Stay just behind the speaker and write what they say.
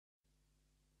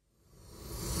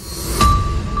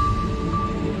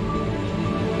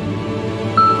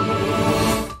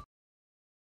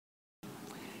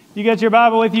you got your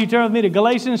Bible with you, turn with me to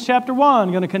Galatians chapter 1.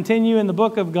 I'm going to continue in the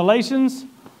book of Galatians.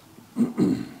 We're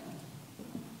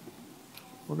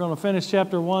going to finish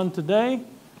chapter 1 today.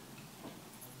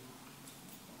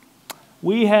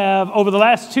 We have, over the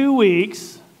last 2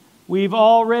 weeks, we've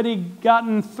already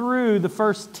gotten through the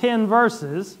first 10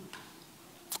 verses.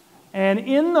 And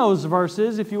in those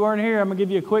verses, if you weren't here, I'm going to give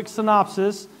you a quick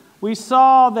synopsis. We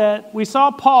saw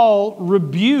Paul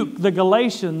rebuke the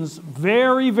Galatians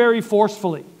very, very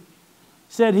forcefully.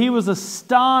 He said he was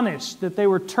astonished that they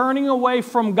were turning away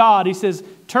from God. He says,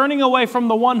 turning away from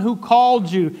the one who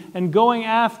called you and going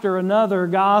after another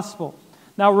gospel.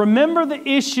 Now remember the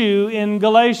issue in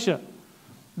Galatia.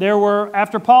 There were,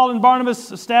 after Paul and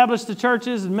Barnabas established the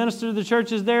churches and ministered to the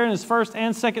churches there in his first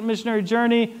and second missionary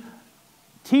journey,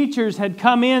 teachers had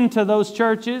come into those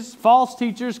churches, false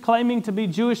teachers claiming to be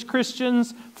Jewish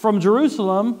Christians from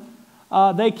Jerusalem.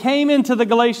 They came into the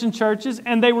Galatian churches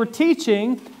and they were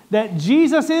teaching that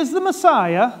Jesus is the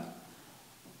Messiah.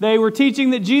 They were teaching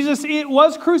that Jesus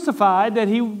was crucified, that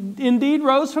He indeed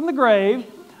rose from the grave.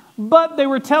 But they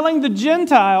were telling the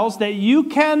Gentiles that you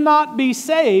cannot be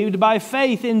saved by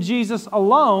faith in Jesus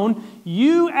alone.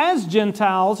 You as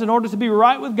Gentiles, in order to be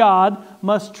right with God,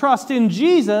 must trust in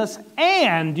Jesus,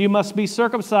 and you must be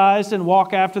circumcised and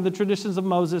walk after the traditions of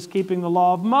Moses, keeping the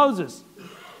law of Moses.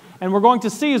 And we're going to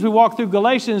see as we walk through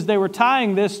Galatians, they were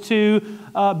tying this to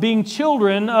being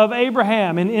children of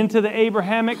Abraham and into the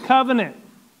Abrahamic covenant.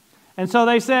 And so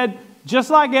they said,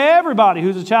 just like everybody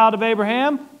who's a child of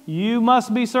Abraham, you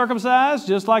must be circumcised,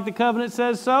 just like the covenant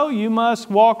says so. You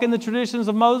must walk in the traditions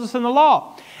of Moses and the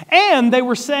law. And they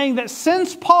were saying that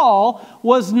since Paul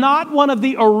was not one of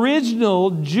the original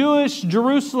Jewish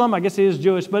Jerusalem, I guess he is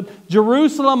Jewish, but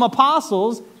Jerusalem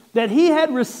apostles, that he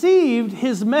had received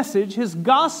his message, his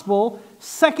gospel,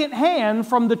 secondhand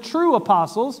from the true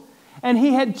apostles, and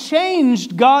he had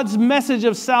changed God's message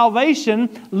of salvation,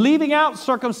 leaving out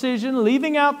circumcision,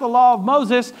 leaving out the law of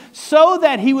Moses, so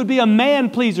that he would be a man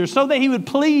pleaser, so that he would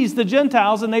please the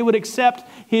Gentiles and they would accept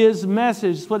his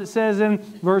message. That's what it says in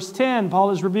verse 10.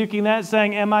 Paul is rebuking that,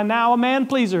 saying, am I now a man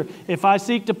pleaser? If I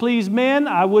seek to please men,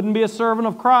 I wouldn't be a servant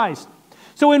of Christ.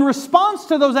 So in response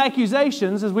to those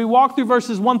accusations, as we walk through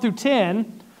verses 1 through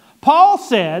 10, Paul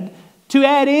said to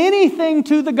add anything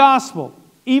to the gospel,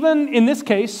 even in this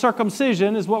case,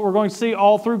 circumcision is what we're going to see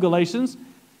all through Galatians,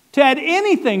 to add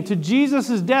anything to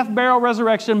Jesus' death, burial,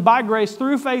 resurrection by grace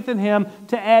through faith in Him,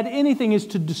 to add anything is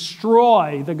to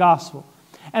destroy the gospel.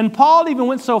 And Paul even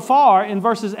went so far in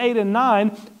verses 8 and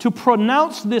 9 to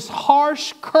pronounce this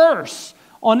harsh curse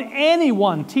on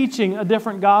anyone teaching a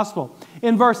different gospel.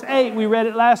 In verse 8, we read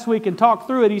it last week and talked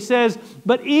through it. He says,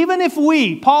 but even if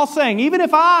we, Paul's saying, even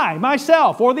if I,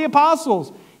 myself, or the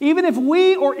apostles, even if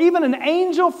we or even an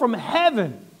angel from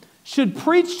heaven should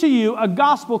preach to you a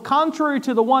gospel contrary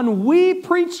to the one we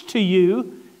preach to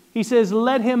you, he says,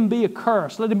 let him be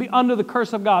accursed. Let him be under the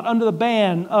curse of God, under the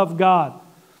ban of God.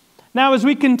 Now, as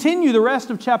we continue the rest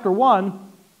of chapter 1,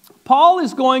 Paul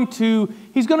is going to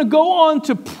go on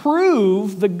to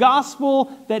prove the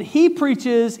gospel that he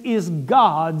preaches is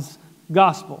God's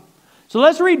gospel. So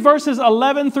let's read verses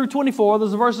 11 through 24. Those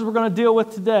are the verses we're going to deal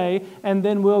with today, and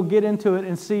then we'll get into it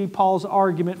and see Paul's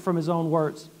argument from his own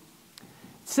words.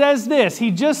 It says this,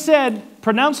 he just said,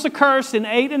 pronounce the curse in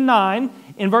 8 and 9.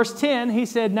 In verse 10, he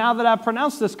said, now that I've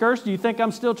pronounced this curse, do you think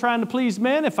I'm still trying to please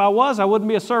men? If I was, I wouldn't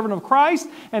be a servant of Christ.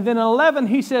 And then in 11,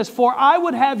 he says, for I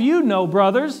would have you know,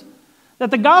 brothers,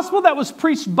 that the gospel that was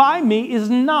preached by me is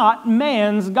not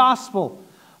man's gospel.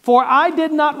 For I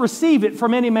did not receive it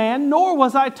from any man, nor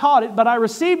was I taught it, but I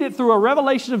received it through a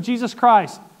revelation of Jesus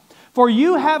Christ. For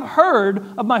you have heard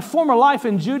of my former life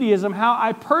in Judaism, how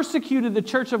I persecuted the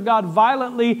church of God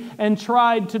violently and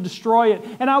tried to destroy it.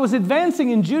 And I was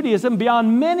advancing in Judaism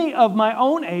beyond many of my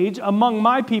own age among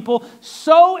my people.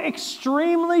 So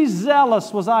extremely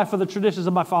zealous was I for the traditions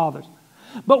of my fathers.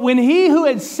 But when He who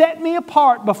had set me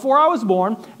apart before I was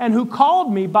born and who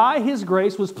called me by His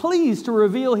grace was pleased to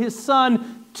reveal His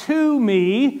Son to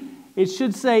me, it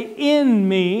should say in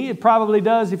me. It probably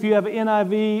does if you have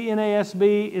NIV,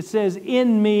 NASB. It says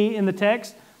in me in the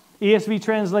text. ESV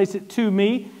translates it to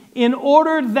me. In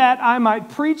order that I might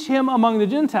preach Him among the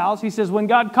Gentiles. He says, when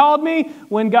God called me,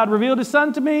 when God revealed His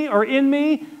Son to me, or in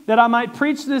me, that I might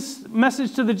preach this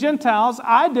message to the Gentiles,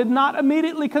 I did not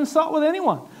immediately consult with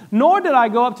anyone. Nor did I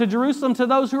go up to Jerusalem to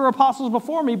those who were apostles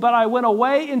before me, but I went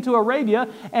away into Arabia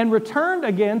and returned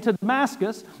again to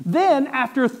Damascus. Then,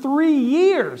 after 3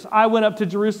 years, I went up to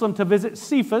Jerusalem to visit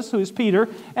Cephas, who is Peter,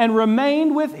 and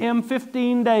remained with him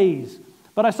 15 days.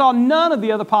 But I saw none of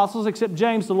the other apostles except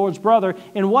James, the Lord's brother.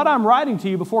 In what I'm writing to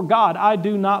you before God, I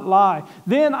do not lie.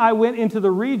 Then I went into the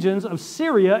regions of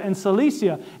Syria and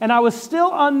Cilicia, and I was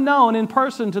still unknown in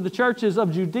person to the churches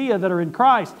of Judea that are in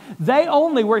Christ. They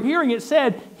only were hearing it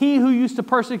said, he who used to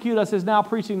persecute us is now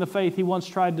preaching the faith he once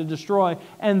tried to destroy.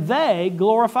 And they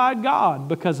glorified God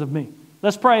because of me.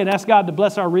 Let's pray and ask God to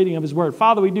bless our reading of His Word.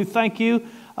 Father, we do thank you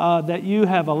that you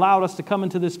have allowed us to come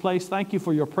into this place. Thank you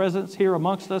for your presence here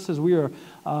amongst us as we are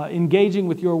engaging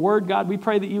with your Word. God, we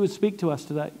pray that you would speak to us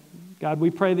today. God, we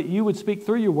pray that you would speak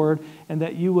through your Word and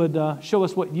that you would show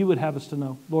us what you would have us to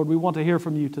know. Lord, we want to hear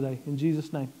from you today. In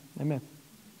Jesus' name, amen.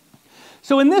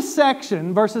 So in this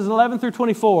section, verses 11 through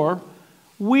 24,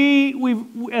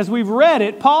 as we've read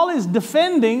it, Paul is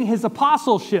defending his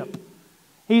apostleship.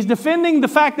 He's defending the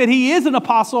fact that he is an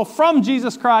apostle from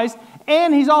Jesus Christ,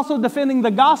 and he's also defending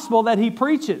the gospel that he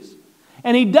preaches.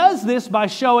 And he does this by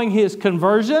showing his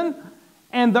conversion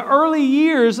and the early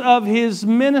years of his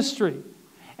ministry.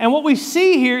 And what we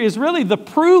see here is really the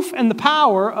proof and the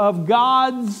power of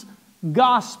God's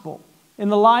gospel in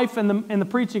the life and the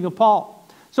preaching of Paul.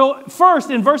 So first,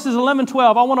 in verses 11 and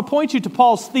 12, I want to point you to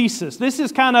Paul's thesis. This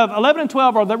is kind of, 11 and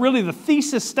 12 are really the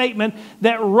thesis statement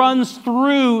that runs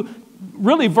through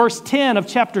really verse 10 of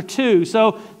chapter 2.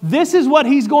 So this is what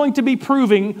he's going to be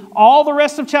proving all the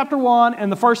rest of chapter 1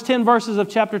 and the first 10 verses of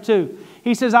chapter 2.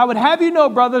 He says, I would have you know,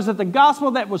 brothers, that the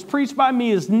gospel that was preached by me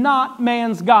is not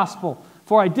man's gospel.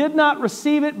 For I did not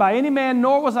receive it by any man,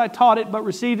 nor was I taught it, but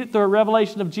received it through a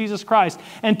revelation of Jesus Christ.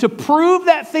 And to prove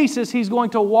that thesis, he's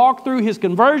going to walk through his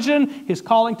conversion, his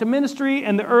calling to ministry,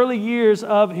 and the early years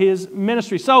of his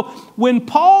ministry. So when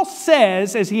Paul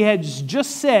says, as he had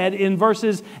just said in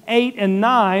verses 8 and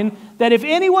 9, that if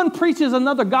anyone preaches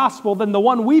another gospel than the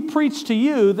one we preach to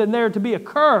you, then they're to be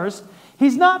accursed,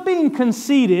 he's not being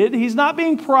conceited, he's not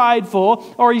being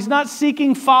prideful, or he's not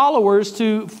seeking followers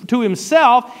to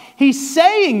himself. He's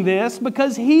saying this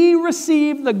because he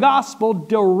received the gospel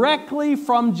directly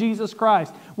from Jesus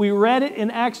Christ. We read it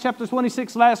in Acts chapter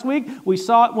 26 last week. We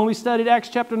saw it when we studied Acts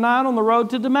chapter 9 on the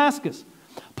road to Damascus.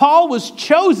 Paul was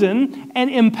chosen and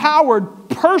empowered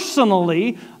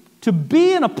personally to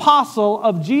be an apostle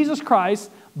of Jesus Christ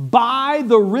by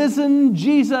the risen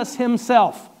Jesus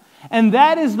himself. And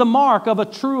that is the mark of a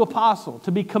true apostle,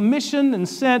 to be commissioned and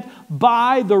sent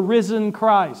by the risen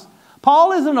Christ.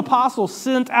 Paul is an apostle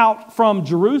sent out from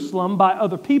Jerusalem by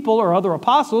other people or other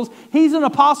apostles. He's an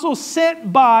apostle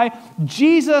sent by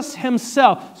Jesus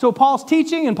himself. So Paul's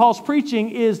teaching and Paul's preaching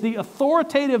is the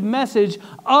authoritative message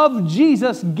of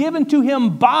Jesus given to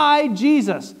him by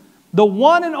Jesus, the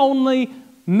one and only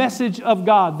message of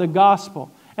God, the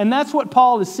gospel. And that's what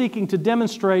Paul is seeking to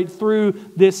demonstrate through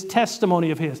this testimony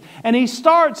of his. And he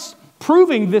starts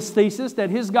proving this thesis that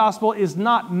his gospel is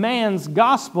not man's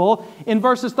gospel in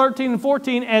verses 13 and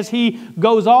 14 as he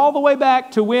goes all the way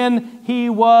back to when he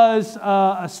was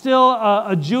still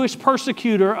a Jewish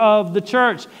persecutor of the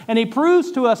church. And he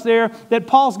proves to us there that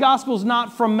Paul's gospel is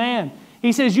not from man.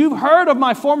 He says, you've heard of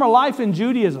my former life in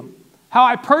Judaism, how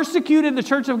I persecuted the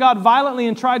church of God violently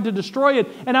and tried to destroy it.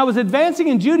 And I was advancing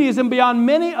in Judaism beyond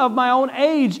many of my own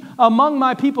age among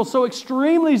my people. So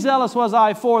extremely zealous was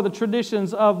I for the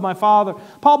traditions of my father.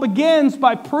 Paul begins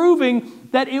by proving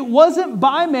that it wasn't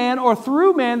by man or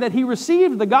through man that he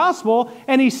received the gospel.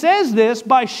 And he says this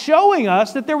by showing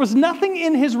us that there was nothing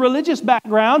in his religious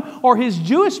background or his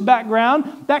Jewish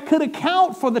background that could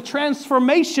account for the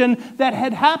transformation that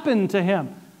had happened to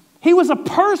him. He was a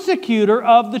persecutor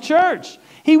of the church.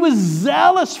 He was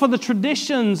zealous for the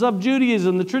traditions of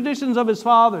Judaism, the traditions of his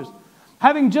fathers.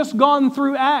 Having just gone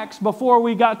through Acts before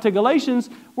we got to Galatians,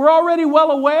 we're already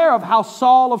well aware of how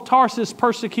Saul of Tarsus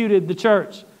persecuted the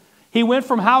church. He went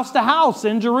from house to house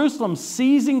in Jerusalem,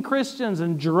 seizing Christians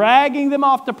and dragging them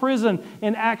off to prison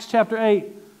in Acts chapter 8.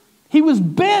 He was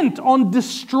bent on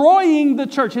destroying the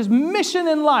church. His mission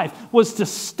in life was to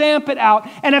stamp it out.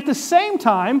 And at the same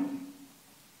time,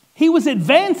 he was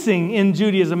advancing in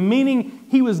Judaism, meaning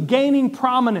he was gaining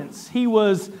prominence. He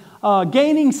was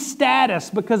gaining status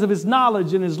because of his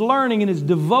knowledge and his learning and his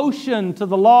devotion to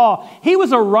the law. He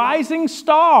was a rising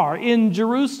star in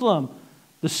Jerusalem,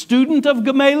 the student of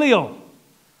Gamaliel.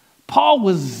 Paul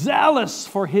was zealous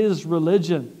for his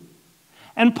religion.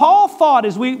 And Paul thought,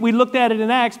 as we looked at it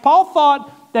in Acts, Paul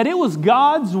thought that it was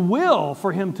God's will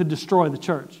for him to destroy the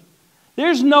church.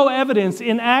 There's no evidence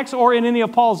in Acts or in any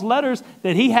of Paul's letters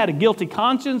that he had a guilty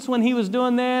conscience when he was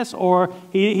doing this, or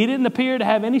he didn't appear to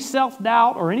have any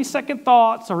self-doubt or any second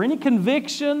thoughts or any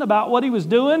conviction about what he was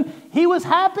doing. He was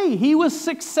happy. He was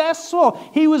successful.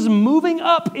 He was moving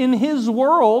up in his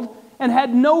world and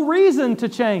had no reason to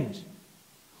change.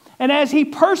 And as he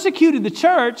persecuted the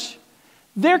church,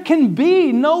 there can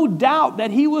be no doubt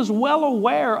that he was well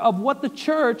aware of what the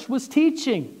church was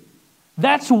teaching.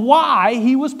 That's why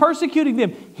he was persecuting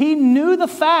them. He knew the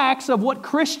facts of what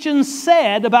Christians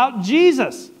said about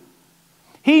Jesus.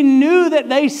 He knew that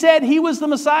they said he was the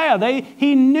Messiah.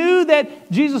 He knew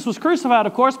that Jesus was crucified,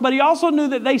 of course, but he also knew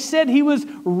that they said he was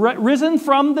risen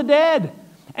from the dead.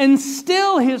 And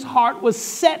still his heart was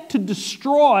set to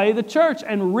destroy the church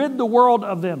and rid the world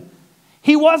of them.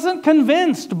 He wasn't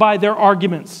convinced by their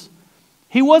arguments.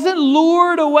 He wasn't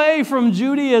lured away from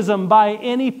Judaism by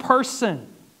any person.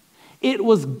 It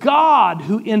was God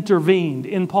who intervened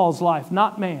in Paul's life,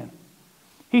 not man.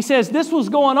 He says this was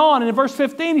going on, and in verse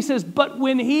 15 he says, "But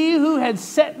when he who had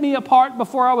set me apart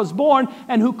before I was born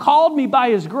and who called me by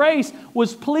his grace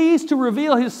was pleased to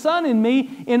reveal his Son in me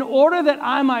in order that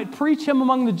I might preach him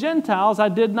among the Gentiles, I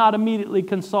did not immediately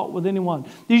consult with anyone."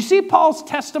 Do you see Paul's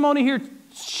testimony here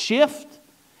shift?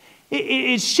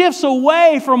 It shifts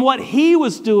away from what he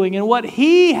was doing and what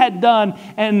he had done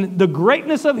and the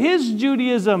greatness of his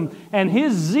Judaism and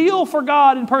his zeal for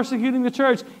God in persecuting the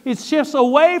church. It shifts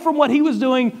away from what he was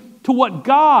doing to what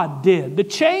God did. The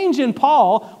change in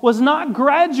Paul was not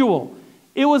gradual.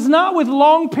 It was not with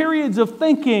long periods of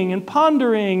thinking and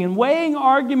pondering and weighing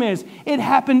arguments. It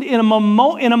happened in a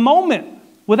moment,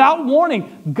 without warning.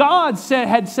 God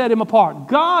had set him apart.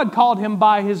 God called him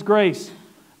by his grace.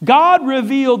 God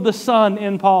revealed the Son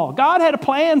in Paul. God had a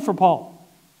plan for Paul.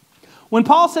 When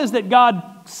Paul says that God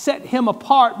set him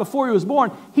apart before he was born,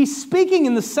 he's speaking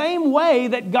in the same way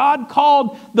that God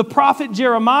called the prophet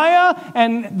Jeremiah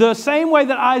and the same way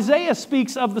that Isaiah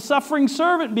speaks of the suffering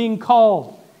servant being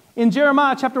called. In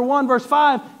Jeremiah chapter 1, verse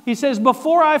 5, he says,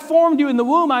 "Before I formed you in the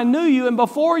womb, I knew you, and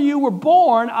before you were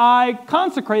born, I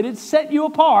consecrated, set you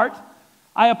apart.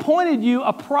 I appointed you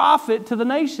a prophet to the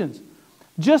nations."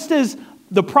 Just as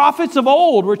the prophets of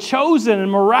old were chosen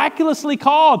and miraculously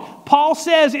called, Paul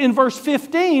says in verse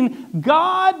 15,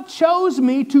 God chose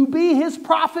me to be his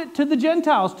prophet to the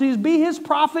Gentiles, to be his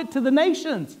prophet to the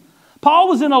nations. Paul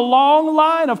was in a long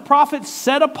line of prophets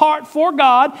set apart for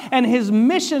God, and his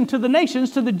mission to the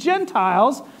nations, to the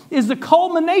Gentiles, is the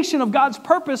culmination of God's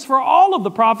purpose for all of the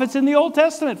prophets in the Old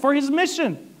Testament, for his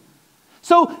mission.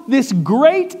 So this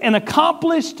great and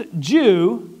accomplished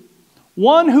Jew,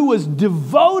 one who was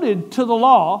devoted to the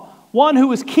law, one who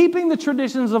was keeping the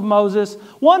traditions of Moses,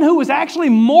 one who was actually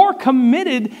more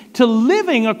committed to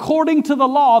living according to the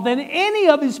law than any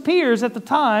of his peers at the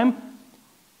time,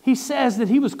 he says that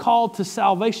he was called to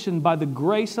salvation by the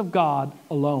grace of God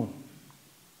alone.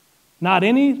 Not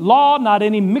any law, not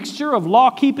any mixture of law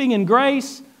keeping and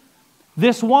grace.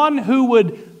 This one who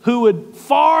would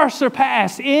far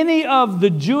surpass any of the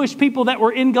Jewish people that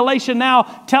were in Galatia now,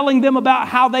 telling them about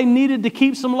how they needed to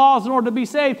keep some laws in order to be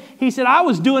saved. He said, I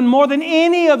was doing more than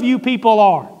any of you people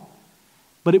are.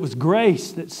 But it was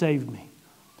grace that saved me.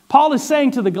 Paul is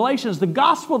saying to the Galatians, the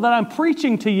gospel that I'm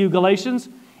preaching to you, Galatians,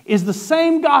 is the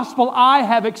same gospel I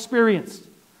have experienced.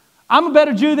 I'm a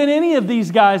better Jew than any of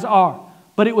these guys are.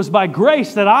 But it was by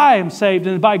grace that I am saved,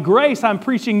 and by grace I'm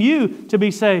preaching you to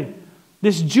be saved.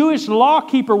 This Jewish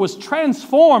lawkeeper was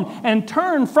transformed and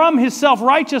turned from his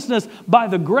self-righteousness by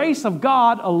the grace of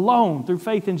God alone through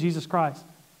faith in Jesus Christ.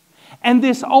 And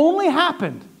this only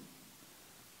happened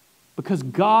because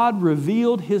God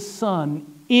revealed his Son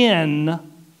in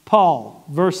Paul.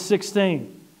 Verse 16.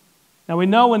 Now we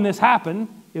know when this happened,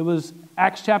 it was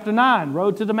Acts chapter 9,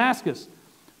 road to Damascus.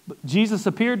 But Jesus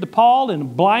appeared to Paul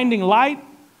in blinding light.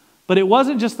 But it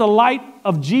wasn't just the light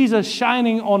of Jesus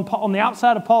shining on the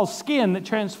outside of Paul's skin that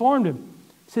transformed him.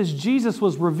 It says Jesus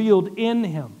was revealed in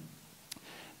him.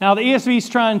 Now the ESV is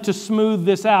trying to smooth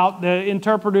this out. The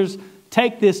interpreters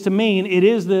take this to mean it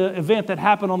is the event that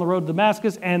happened on the road to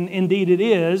Damascus, and indeed it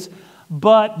is.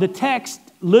 But the text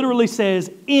literally says,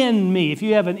 in me. If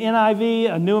you have an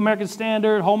NIV, a New American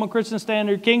Standard, Holman Christian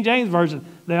Standard, King James Version,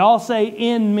 they all say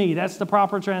in me. That's the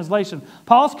proper translation.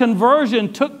 Paul's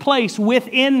conversion took place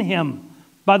within him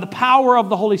by the power of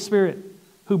the Holy Spirit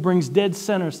who brings dead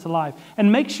sinners to life.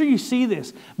 And make sure you see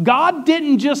this. God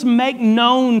didn't just make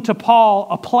known to Paul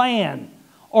a plan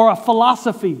or a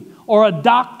philosophy or a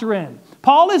doctrine.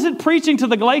 Paul isn't preaching to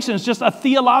the Galatians just a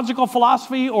theological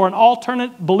philosophy or an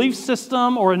alternate belief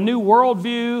system or a new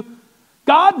worldview.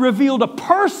 God revealed a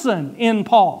person in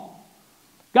Paul.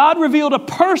 God revealed a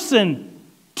person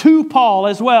to Paul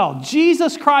as well.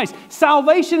 Jesus Christ.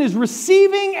 Salvation is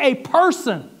receiving a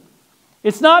person.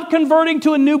 It's not converting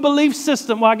to a new belief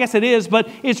system. Well, I guess it is, but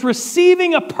it's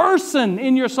receiving a person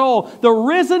in your soul. The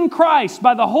risen Christ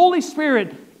by the Holy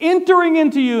Spirit entering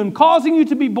into you and causing you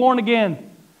to be born again.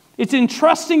 It's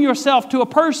entrusting yourself to a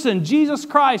person, Jesus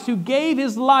Christ, who gave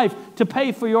his life to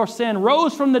pay for your sin,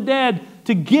 rose from the dead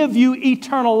to give you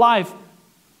eternal life.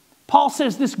 Paul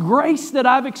says this grace that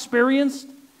I've experienced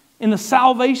in the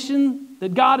salvation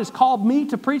that God has called me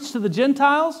to preach to the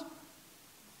Gentiles,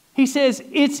 he says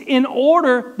it's in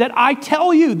order that I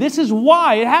tell you. This is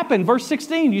why it happened. Verse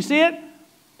 16, do you see it?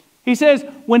 He says,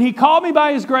 when he called me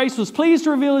by his grace, was pleased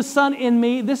to reveal his Son in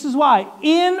me. This is why.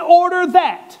 In order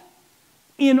that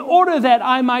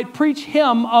I might preach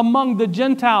him among the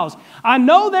Gentiles. I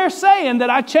know they're saying that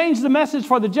I changed the message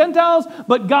for the Gentiles,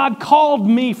 but God called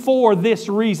me for this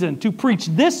reason, to preach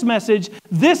this message,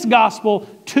 this gospel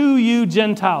to you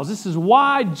Gentiles. This is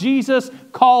why Jesus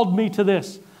called me to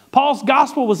this. Paul's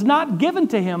gospel was not given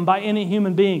to him by any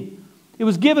human being. It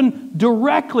was given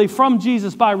directly from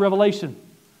Jesus by revelation.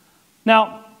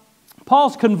 Now,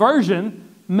 Paul's conversion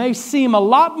may seem a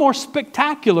lot more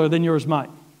spectacular than yours might.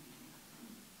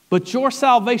 But your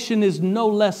salvation is no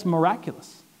less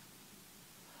miraculous.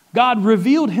 God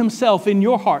revealed himself in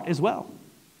your heart as well.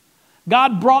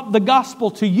 God brought the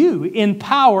gospel to you in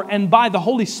power and by the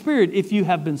Holy Spirit if you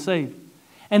have been saved.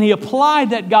 And he applied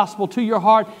that gospel to your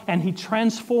heart and he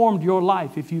transformed your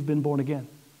life if you've been born again.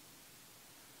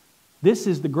 This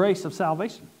is the grace of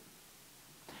salvation.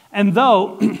 And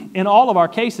though in all of our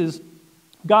cases,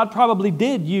 God probably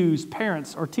did use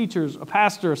parents or teachers, a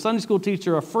pastor, a Sunday school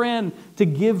teacher, a friend to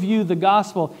give you the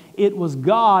gospel, it was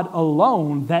God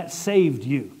alone that saved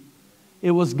you.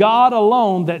 It was God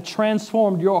alone that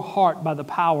transformed your heart by the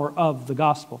power of the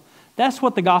gospel. That's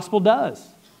what the gospel does.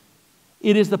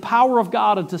 It is the power of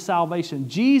God unto salvation.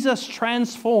 Jesus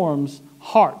transforms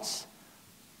hearts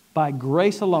by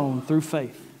grace alone through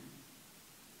faith.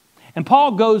 And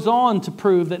Paul goes on to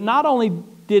prove that not only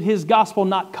did his gospel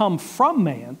not come from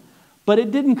man, but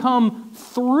it didn't come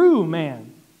through man.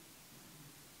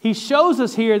 He shows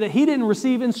us here that he didn't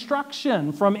receive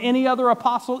instruction from any other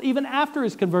apostle even after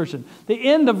his conversion. The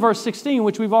end of verse 16,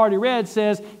 which we've already read,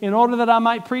 says, in order that I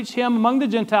might preach him among the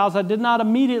Gentiles, I did not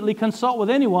immediately consult with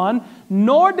anyone,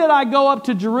 nor did I go up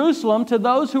to Jerusalem to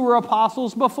those who were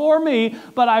apostles before me,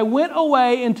 but I went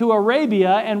away into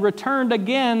Arabia and returned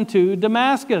again to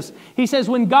Damascus. He says,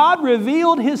 when God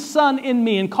revealed his Son in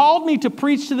me and called me to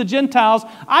preach to the Gentiles,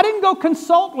 I didn't go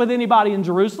consult with anybody in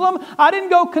Jerusalem. I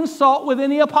didn't go consult with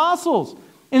any apostles.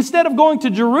 Instead of going to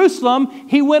Jerusalem,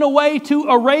 he went away to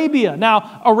Arabia.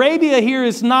 Now, Arabia here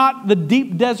is not the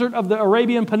deep desert of the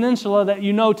Arabian Peninsula that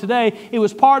you know today. It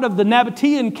was part of the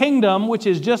Nabatean kingdom, which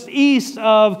is just east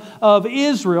of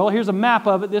Israel. Here's a map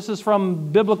of it. This is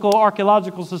from Biblical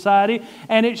Archaeological Society.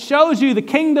 And it shows you the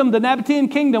kingdom, the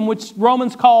Nabatean kingdom, which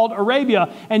Romans called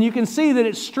Arabia. And you can see that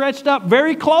it stretched up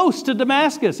very close to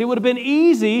Damascus. It would have been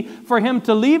easy for him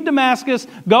to leave Damascus,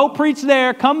 go preach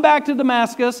there, come back to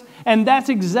Damascus, and that's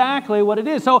exactly what it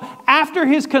is. So after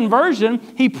his conversion,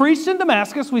 he preached in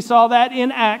Damascus. We saw that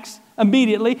in Acts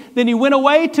immediately. Then he went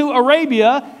away to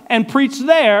Arabia and preached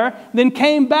there, then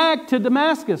came back to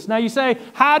Damascus. Now you say,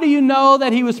 how do you know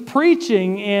that he was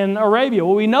preaching in Arabia?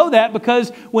 Well, we know that because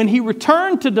when he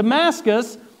returned to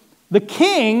Damascus, the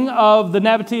king of the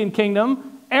Nabatean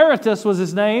kingdom, Aretas was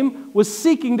his name, was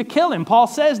seeking to kill him. Paul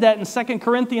says that in 2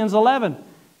 Corinthians 11.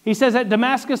 He says at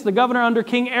Damascus, the governor under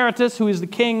King Aretas, who is the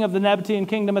king of the Nabatean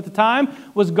kingdom at the time,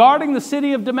 was guarding the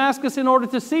city of Damascus in order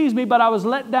to seize me, but I was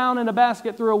let down in a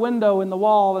basket through a window in the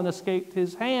wall and escaped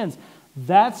his hands.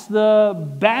 That's the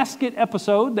basket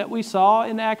episode that we saw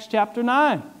in Acts chapter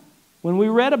 9 when we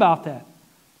read about that.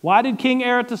 Why did King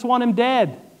Aretas want him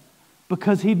dead?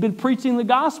 Because he'd been preaching the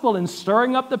gospel and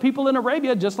stirring up the people in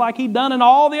Arabia just like he'd done in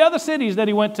all the other cities that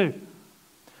he went to.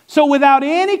 So without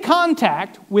any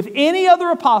contact with any other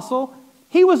apostle,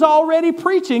 he was already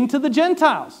preaching to the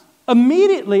Gentiles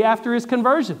immediately after his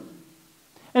conversion.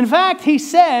 In fact, he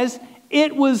says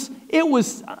it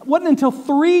wasn't until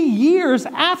 3 years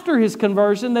after his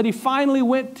conversion that he finally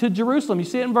went to Jerusalem. You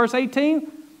see it in verse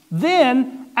 18?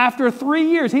 Then, after 3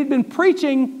 years, he'd been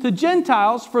preaching to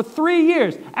Gentiles for 3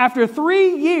 years. After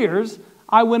 3 years,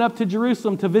 I went up to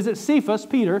Jerusalem to visit Cephas,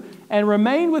 Peter, and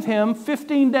remained with him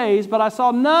 15 days, but I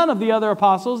saw none of the other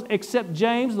apostles except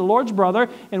James, the Lord's brother.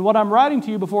 And what I'm writing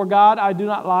to you before God, I do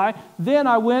not lie. Then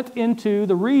I went into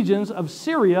the regions of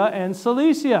Syria and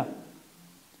Cilicia.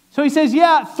 So he says,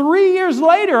 3 years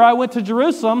later I went to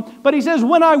Jerusalem, but he says,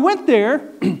 when I went there,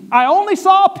 I only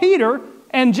saw Peter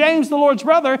and James, the Lord's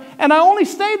brother, and I only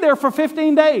stayed there for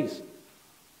 15 days.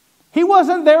 He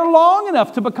wasn't there long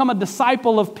enough to become a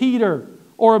disciple of Peter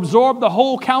or absorb the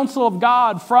whole counsel of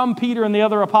God from Peter and the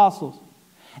other apostles.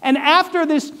 And after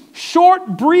this short,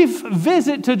 brief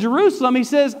visit to Jerusalem, he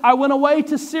says, I went away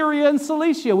to Syria and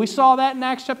Cilicia. We saw that in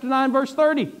Acts chapter 9, verse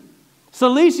 30.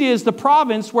 Cilicia is the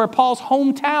province where Paul's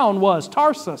hometown was,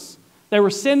 Tarsus. They were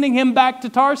sending him back to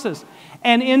Tarsus.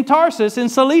 And in Tarsus, in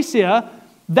Cilicia,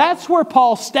 that's where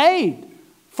Paul stayed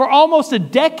for almost a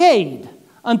decade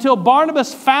until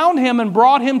Barnabas found him and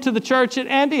brought him to the church at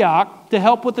Antioch to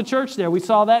help with the church there. We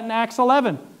saw that in Acts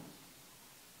 11.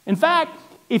 In fact,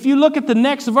 if you look at the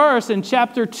next verse in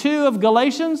chapter 2 of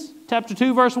Galatians, chapter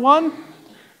 2, verse 1,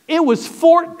 it was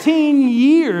 14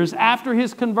 years after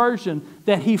his conversion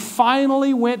that he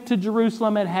finally went to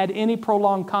Jerusalem and had any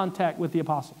prolonged contact with the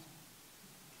apostles.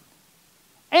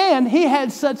 And he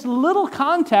had such little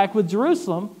contact with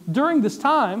Jerusalem during this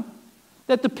time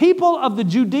that the people of the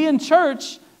Judean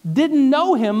church didn't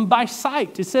know him by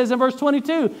sight. It says in verse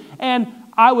 22, and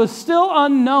I was still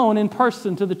unknown in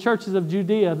person to the churches of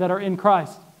Judea that are in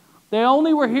Christ. They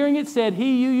only were hearing it said,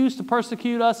 he you used to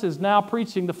persecute us is now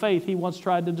preaching the faith he once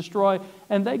tried to destroy,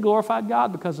 and they glorified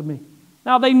God because of me.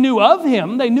 Now they knew of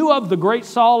him. They knew of the great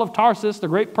Saul of Tarsus, the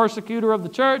great persecutor of the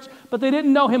church, but they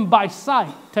didn't know him by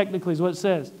sight, technically is what it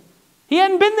says. He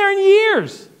hadn't been there in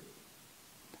years.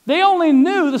 They only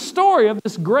knew the story of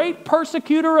this great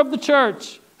persecutor of the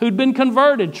church who'd been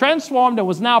converted, transformed, and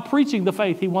was now preaching the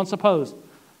faith he once opposed.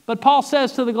 But Paul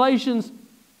says to the Galatians,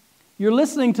 you're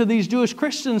listening to these Jewish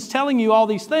Christians telling you all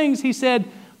these things. He said,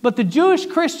 but the Jewish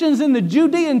Christians in the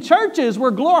Judean churches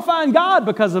were glorifying God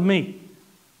because of me.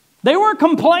 They weren't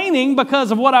complaining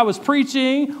because of what I was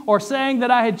preaching or saying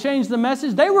that I had changed the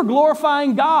message. They were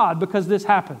glorifying God because this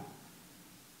happened.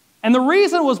 And the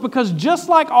reason was because just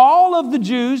like all of the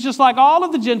Jews, just like all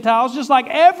of the Gentiles, just like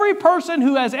every person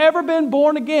who has ever been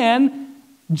born again,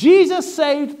 Jesus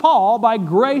saved Paul by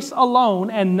grace alone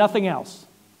and nothing else.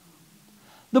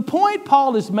 The point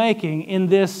Paul is making in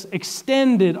this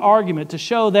extended argument to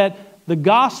show that the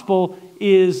gospel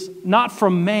is not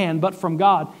from man but from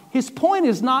God, his point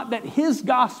is not that his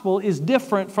gospel is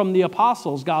different from the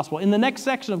apostles' gospel. In the next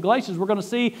section of Galatians, we're going to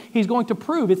see he's going to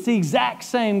prove it's the exact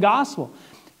same gospel.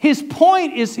 His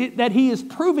point is that he is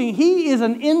proving he is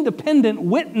an independent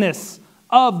witness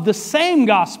of the same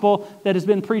gospel that has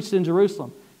been preached in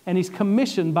Jerusalem. And he's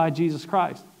commissioned by Jesus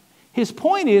Christ. His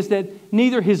point is that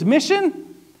neither his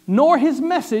mission nor his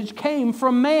message came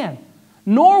from man,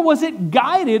 nor was it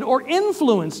guided or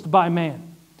influenced by man.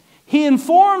 He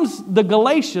informs the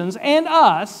Galatians and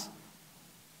us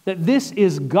that this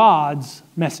is God's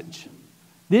message.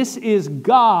 This is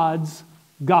God's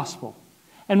gospel.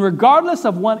 And regardless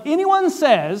of what anyone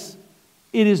says,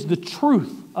 it is the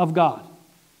truth of God.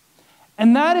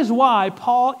 And that is why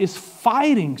Paul is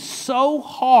fighting so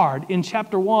hard in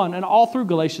chapter 1 and all through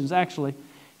Galatians, actually.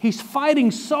 He's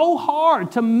fighting so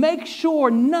hard to make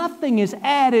sure nothing is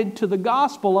added to the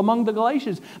gospel among the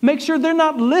Galatians. Make sure they're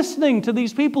not listening to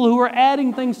these people who are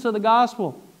adding things to the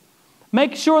gospel.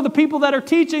 Make sure the people that are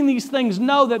teaching these things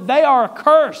know that they are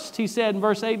accursed, he said in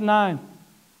verse 8 and 9.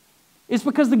 It's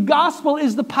because the gospel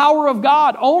is the power of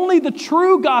God. Only the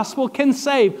true gospel can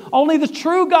save. Only the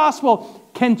true gospel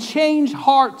can change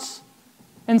hearts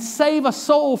and save a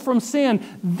soul from sin.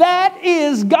 That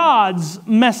is God's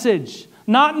message.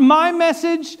 Not my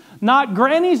message, not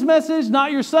Granny's message,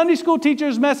 not your Sunday school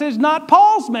teacher's message, not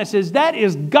Paul's message. That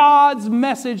is God's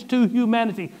message to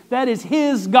humanity. That is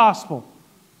His gospel.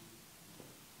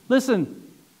 Listen,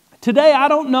 today I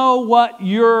don't know what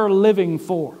you're living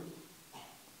for.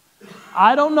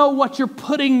 I don't know what you're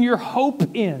putting your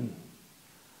hope in.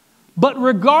 But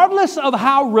regardless of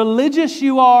how religious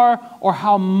you are or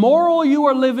how moral you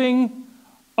are living,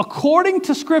 according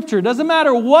to Scripture, doesn't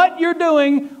matter what you're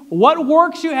doing, what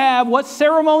works you have, what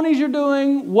ceremonies you're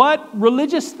doing, what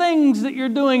religious things that you're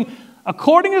doing,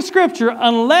 according to Scripture,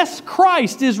 unless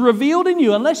Christ is revealed in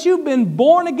you, unless you've been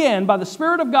born again by the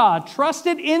Spirit of God,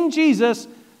 trusted in Jesus,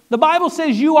 the Bible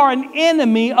says you are an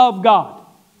enemy of God,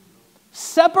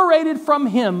 separated from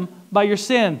Him by your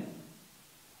sin.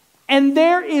 And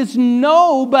there is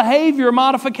no behavior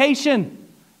modification,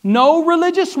 no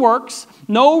religious works,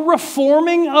 no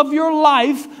reforming of your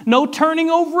life, no turning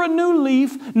over a new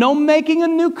leaf, no making a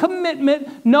new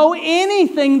commitment, no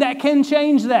anything that can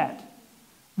change that.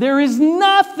 There is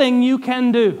nothing you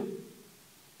can do.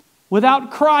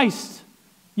 Without Christ,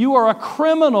 you are a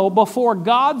criminal before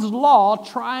God's law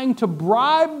trying to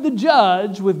bribe the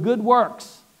judge with good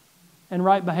works and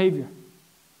right behavior.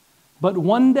 But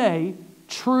one day,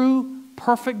 true,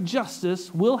 perfect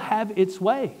justice will have its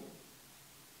way.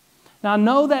 Now, I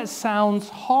know that sounds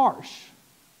harsh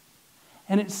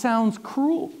and it sounds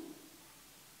cruel.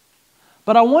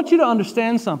 But I want you to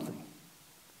understand something.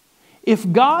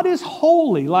 If God is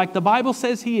holy, like the Bible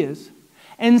says He is,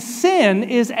 and sin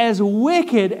is as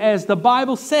wicked as the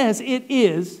Bible says it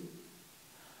is,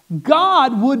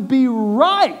 God would be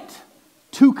right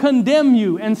to condemn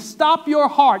you and stop your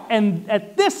heart and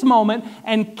at this moment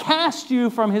and cast you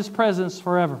from His presence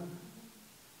forever.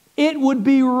 It would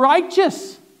be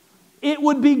righteous. It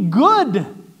would be good.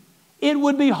 It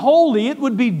would be holy. It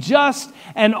would be just.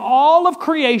 And all of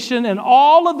creation and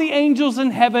all of the angels in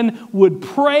heaven would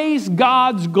praise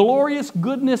God's glorious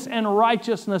goodness and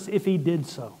righteousness if He did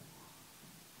so.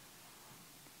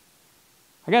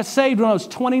 I got saved when I was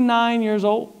 29 years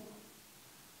old.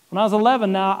 When I was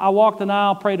 11, now I walked the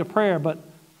aisle, prayed a prayer, but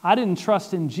I didn't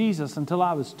trust in Jesus until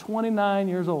I was 29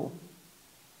 years old.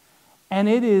 And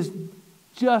it is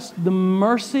just the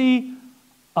mercy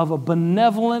of a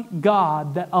benevolent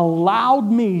God that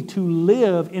allowed me to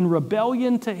live in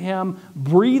rebellion to Him,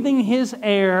 breathing His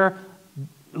air,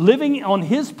 living on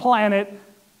His planet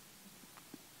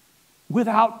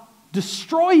without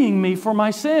destroying me for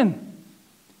my sin.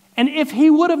 And if He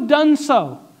would have done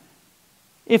so,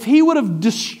 if He would have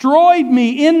destroyed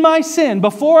me in my sin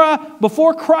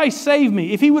before Christ saved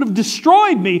me, if He would have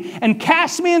destroyed me and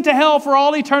cast me into hell for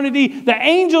all eternity, the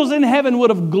angels in heaven would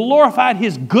have glorified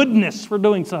His goodness for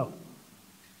doing so.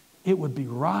 It would be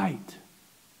right.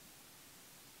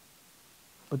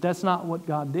 But that's not what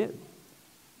God did.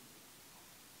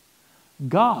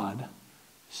 God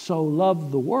so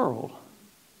loved the world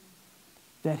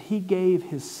that He gave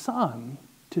His Son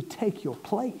to take your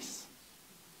place.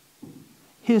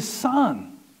 His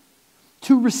Son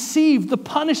to receive the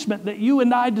punishment that you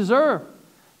and I deserve,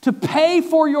 to pay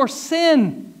for your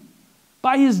sin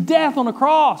by His death on a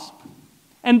cross,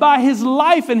 and by His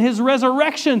life and His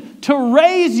resurrection to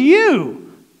raise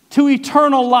you to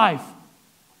eternal life.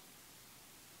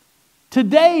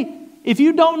 Today, if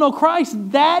you don't know Christ,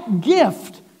 that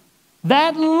gift,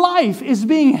 that life is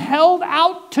being held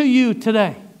out to you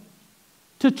today.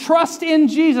 To trust in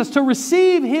Jesus, to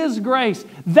receive His grace.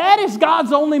 That is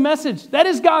God's only message. That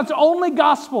is God's only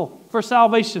gospel for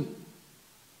salvation.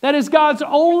 That is God's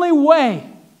only way.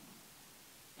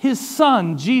 His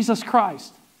Son, Jesus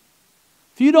Christ.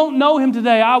 If you don't know Him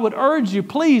today, I would urge you,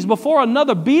 please, before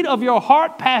another beat of your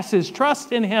heart passes,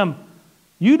 trust in Him.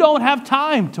 You don't have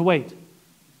time to wait.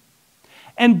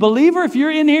 And believer, if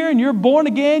you're in here and you're born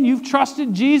again, you've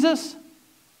trusted Jesus,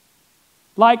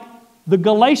 like the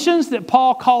Galatians that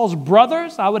Paul calls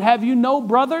brothers, I would have you know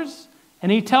brothers,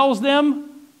 and he tells them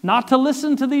not to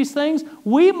listen to these things.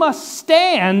 We must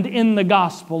stand in the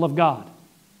gospel of God.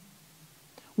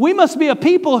 We must be a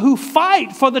people who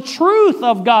fight for the truth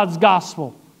of God's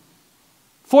gospel,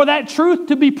 for that truth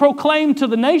to be proclaimed to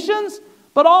the nations,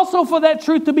 but also for that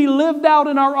truth to be lived out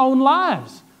in our own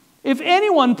lives. If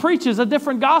anyone preaches a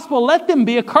different gospel, let them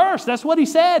be accursed. That's what he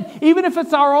said, even if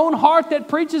it's our own heart that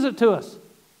preaches it to us.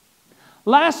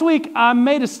 Last week, I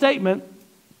made a statement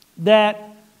that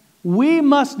we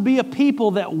must be a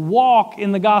people that walk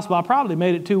in the gospel. I probably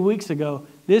made it 2 weeks ago.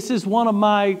 This is one of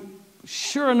my,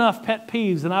 sure enough, pet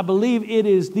peeves, and I believe it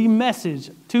is the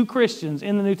message to Christians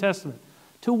in the New Testament,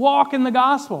 to walk in the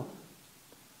gospel.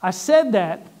 I said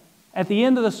that at the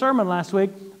end of the sermon last week,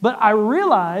 but I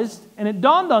realized, and it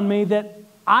dawned on me, that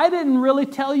I didn't really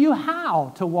tell you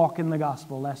how to walk in the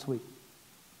gospel last week.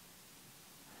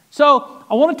 So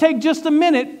I want to take just a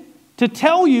minute to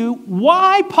tell you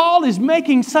why Paul is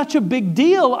making such a big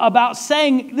deal about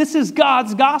saying this is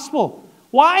God's gospel.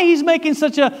 Why he's making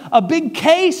such a big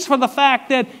case for the fact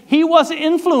that he wasn't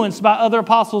influenced by other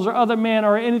apostles or other men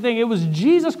or anything. It was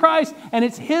Jesus Christ and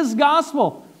it's His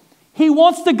gospel. He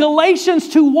wants the Galatians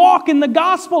to walk in the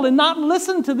gospel and not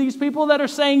listen to these people that are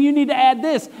saying you need to add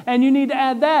this and you need to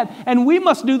add that. And we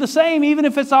must do the same, even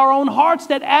if it's our own hearts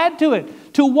that add to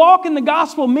it. To walk in the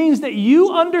gospel means that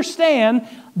you understand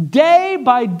day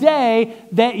by day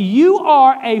that you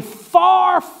are a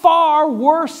far, far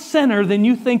worse sinner than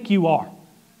you think you are.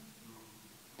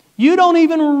 You don't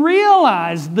even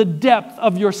realize the depth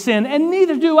of your sin, and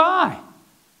neither do I.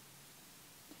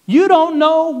 You don't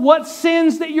know what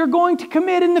sins that you're going to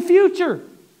commit in the future.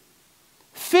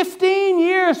 15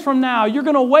 years from now, you're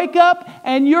going to wake up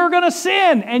and you're going to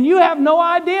sin, and you have no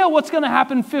idea what's going to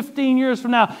happen 15 years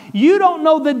from now. You don't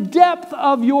know the depth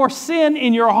of your sin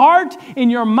in your heart, in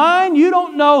your mind. You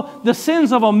don't know the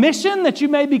sins of omission that you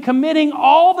may be committing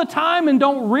all the time and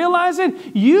don't realize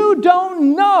it. You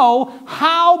don't know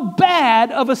how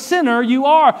bad of a sinner you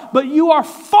are, but you are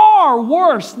far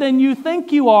worse than you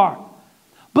think you are.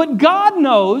 But God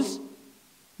knows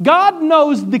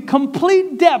the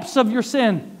complete depths of your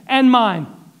sin and mine.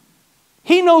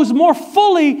 He knows more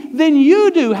fully than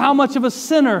you do how much of a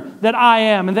sinner that I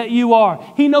am and that you are.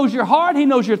 He knows your heart. He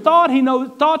knows your thought. He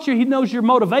knows your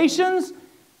motivations.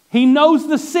 He knows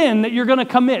the sin that you're going to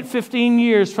commit 15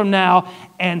 years from now.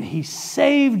 And He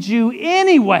saved you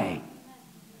anyway.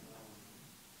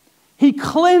 He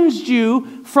cleansed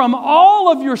you from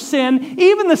all of your sin,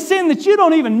 even the sin that you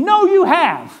don't even know you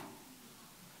have.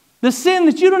 The sin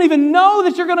that you don't even know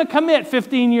that you're going to commit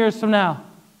 15 years from now.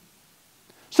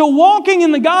 So walking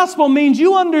in the gospel means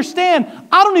you understand,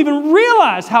 I don't even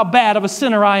realize how bad of a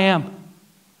sinner I am.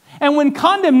 And when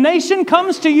condemnation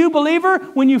comes to you, believer,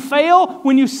 when you fail,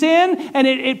 when you sin, and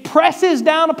it presses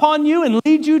down upon you and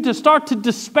leads you to start to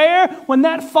despair, when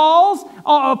that falls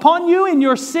upon you in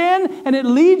your sin and it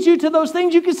leads you to those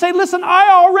things, you can say, listen,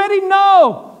 I already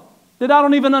know that I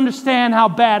don't even understand how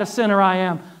bad a sinner I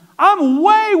am. I'm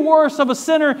way worse of a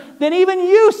sinner than even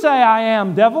you say I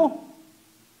am, devil.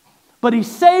 But He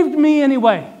saved me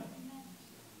anyway.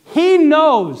 He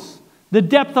knows the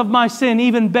depth of my sin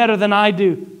even better than I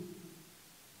do.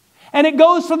 And it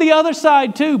goes for the other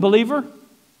side too, believer.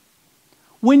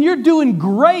 When you're doing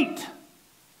great,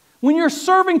 when you're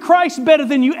serving Christ better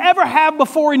than you ever have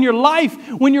before in your life,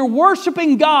 when you're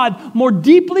worshiping God more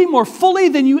deeply, more fully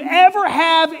than you ever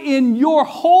have in your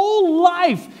whole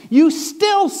life, you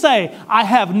still say, I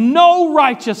have no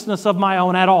righteousness of my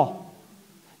own at all.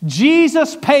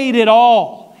 Jesus paid it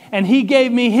all, and He gave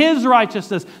me His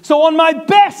righteousness. So on my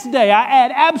best day, I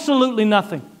add absolutely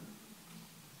nothing.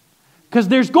 Because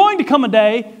there's going to come a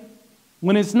day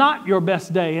when it's not your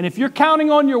best day. And if you're counting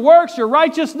on your works, your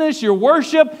righteousness, your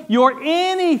worship, your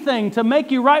anything to make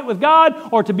you right with God,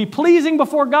 or to be pleasing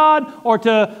before God, or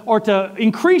to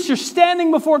increase your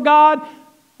standing before God,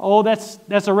 oh,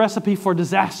 that's a recipe for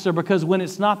disaster, because when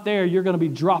it's not there, you're going to be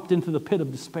dropped into the pit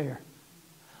of despair.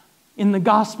 In the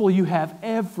gospel, you have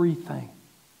everything.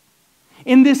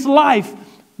 In this life,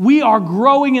 we are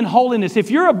growing in holiness. If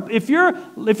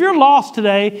you're lost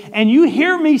today and you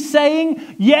hear me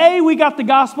saying, yay, we got the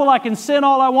gospel, I can sin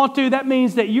all I want to, that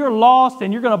means that you're lost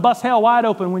and you're going to bust hell wide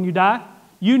open when you die.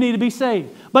 You need to be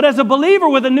saved. But as a believer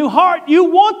with a new heart, you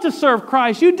want to serve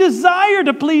Christ. You desire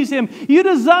to please Him. You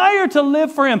desire to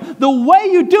live for Him. The way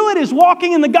you do it is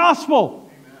walking in the gospel.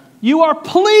 You are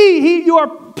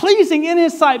pleasing in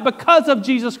His sight because of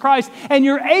Jesus Christ, and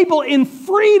you're able in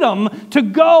freedom to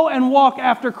go and walk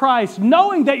after Christ,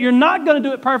 knowing that you're not going to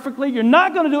do it perfectly, you're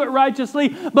not going to do it righteously,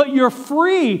 but you're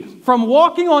free from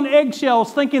walking on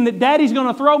eggshells thinking that Daddy's going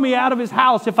to throw me out of His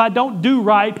house if I don't do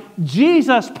right.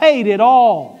 Jesus paid it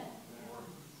all.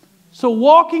 So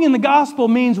walking in the gospel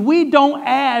means we don't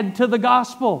add to the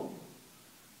gospel.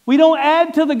 We don't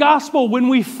add to the gospel when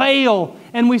we fail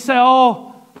and we say, oh,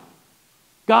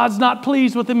 God's not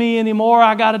pleased with me anymore.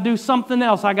 I got to do something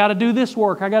else. I got to do this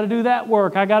work. I got to do that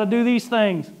work. I got to do these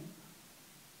things.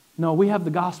 No, we have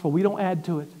the gospel. We don't add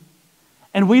to it.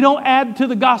 And we don't add to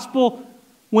the gospel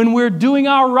when we're doing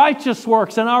our righteous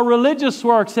works and our religious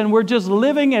works and we're just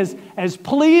living as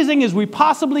pleasing as we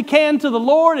possibly can to the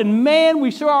Lord. And man,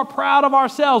 we sure are proud of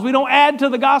ourselves. We don't add to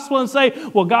the gospel and say,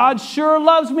 well, God sure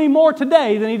loves me more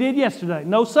today than He did yesterday.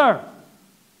 No, sir.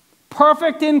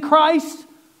 Perfect in Christ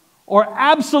or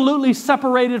absolutely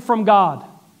separated from God.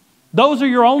 Those are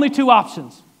your only two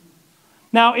options.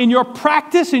 Now, in your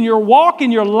practice, in your walk, in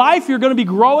your life, you're going to be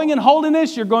growing in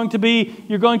holiness. You're going to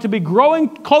be growing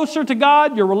closer to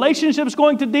God. Your relationship is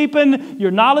going to deepen.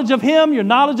 Your knowledge of Him, your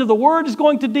knowledge of the Word is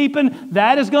going to deepen.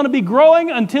 That is going to be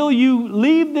growing until you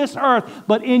leave this earth.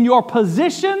 But in your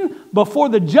position before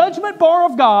the judgment bar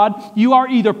of God, you are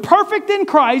either perfect in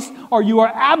Christ or you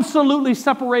are absolutely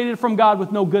separated from God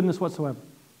with no goodness whatsoever.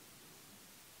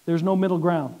 There's no middle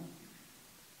ground.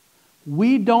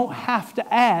 We don't have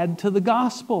to add to the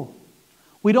gospel.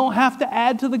 We don't have to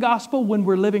add to the gospel when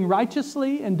we're living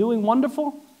righteously and doing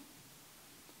wonderful.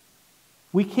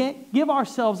 We can't give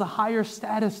ourselves a higher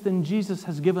status than Jesus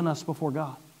has given us before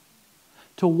God.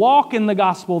 To walk in the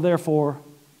gospel, therefore,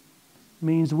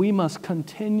 means we must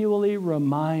continually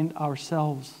remind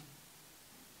ourselves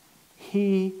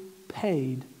He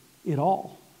paid it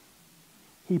all.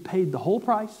 He paid the whole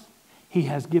price. He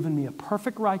has given me a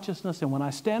perfect righteousness, and when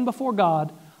I stand before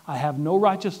God, I have no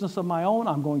righteousness of my own.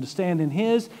 I'm going to stand in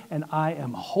His, and I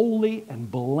am holy and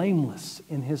blameless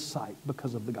in His sight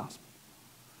because of the gospel.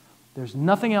 There's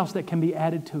nothing else that can be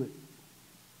added to it.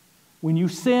 When you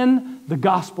sin, the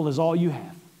gospel is all you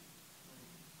have.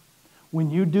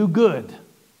 When you do good,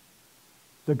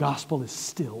 the gospel is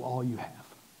still all you have.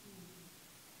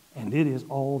 And it is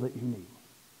all that you need.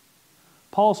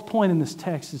 Paul's point in this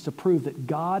text is to prove that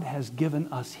God has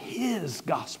given us His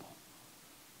gospel.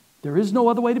 There is no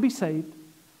other way to be saved.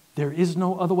 There is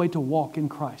no other way to walk in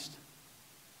Christ.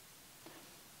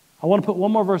 I want to put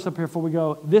one more verse up here before we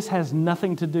go. This has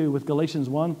nothing to do with Galatians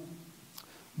 1,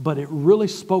 but it really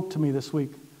spoke to me this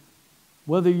week.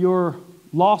 Whether you're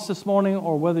lost this morning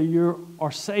or whether you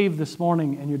are saved this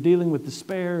morning and you're dealing with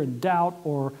despair and doubt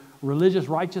or religious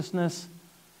righteousness.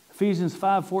 Ephesians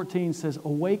 5:14 says,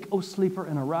 "Awake, O sleeper,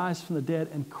 and arise from the dead,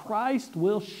 and Christ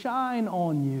will shine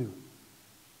on you."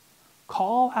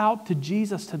 Call out to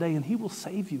Jesus today, and He will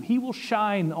save you. He will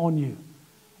shine on you.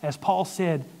 As Paul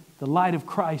said, the light of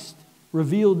Christ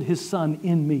revealed His Son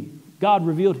in me. God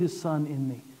revealed His Son in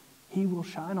me. He will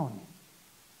shine on you.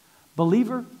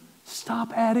 Believer,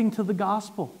 stop adding to the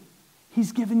gospel.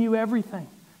 He's given you everything.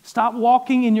 Stop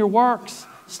walking in your works.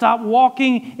 Stop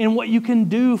walking in what you can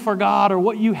do for God or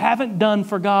what you haven't done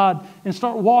for God, and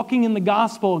start walking in the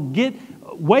gospel.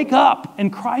 Wake up,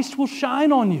 and Christ will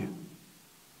shine on you.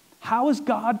 How is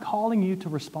God calling you to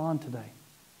respond today?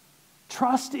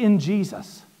 Trust in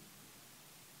Jesus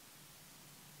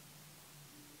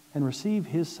and receive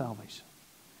His salvation.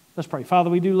 Let's pray. Father,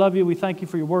 we do love You. We thank You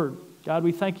for Your word. God,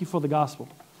 we thank You for the gospel.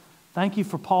 Thank You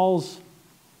for Paul's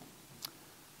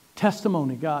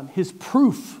testimony, God. His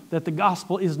proof that the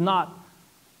gospel is not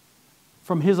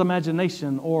from his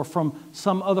imagination or from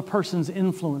some other person's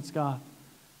influence, God.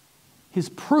 His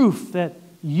proof that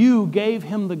You gave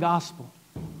him the gospel,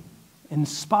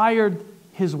 inspired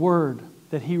his word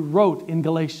that he wrote in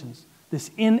Galatians. This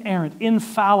inerrant,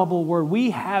 infallible word.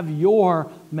 We have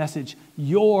Your message,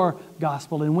 Your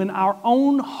gospel. And when our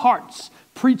own hearts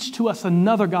preach to us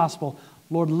another gospel,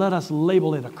 Lord, let us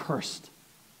label it accursed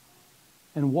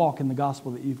and walk in the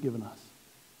gospel that You've given us.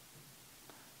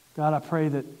 God, I pray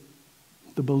that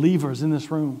the believers in this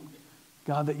room,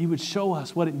 God, that You would show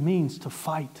us what it means to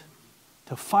fight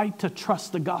to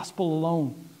trust the gospel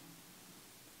alone,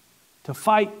 to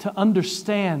fight to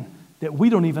understand that we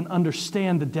don't even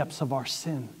understand the depths of our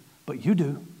sin, but You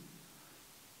do.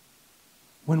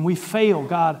 When we fail,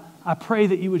 God, I pray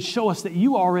that You would show us that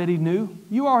You already knew.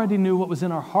 You already knew what was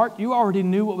in our heart. You already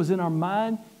knew what was in our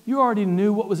mind. You already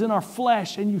knew what was in our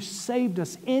flesh, and You saved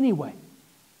us anyway.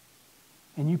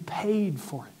 And You paid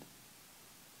for it.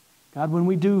 God, when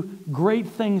we do great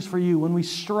things for You, when we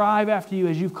strive after You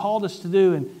as You've called us to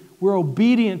do, and we're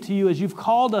obedient to You as You've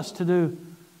called us to do,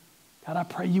 God, I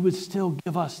pray You would still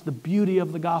give us the beauty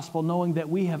of the gospel, knowing that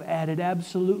we have added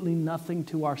absolutely nothing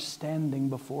to our standing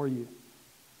before You,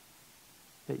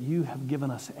 that You have given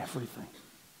us everything.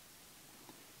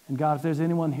 And God, if there's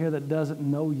anyone here that doesn't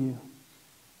know You,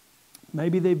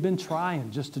 maybe they've been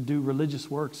trying just to do religious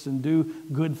works and do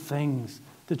good things,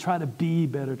 to try to be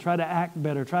better, try to act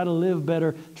better, try to live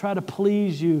better, try to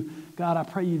please You. God, I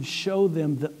pray You'd show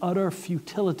them the utter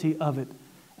futility of it,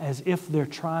 as if they're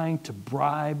trying to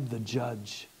bribe the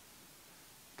judge.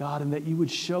 God, and that You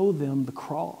would show them the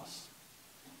cross.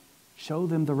 Show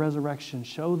them the resurrection.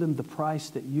 Show them the price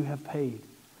that You have paid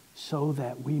so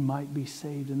that we might be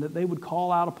saved, and that they would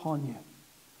call out upon You,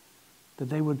 that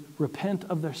they would repent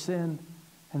of their sin,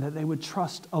 and that they would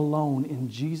trust alone in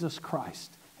Jesus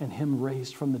Christ and Him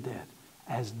raised from the dead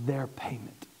as their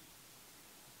payment.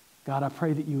 God, I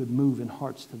pray that You would move in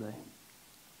hearts today.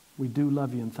 We do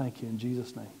love You and thank You in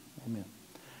Jesus' name. Amen.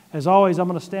 As always, I'm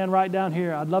going to stand right down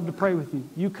here. I'd love to pray with you.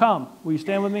 You come. Will you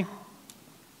stand with me?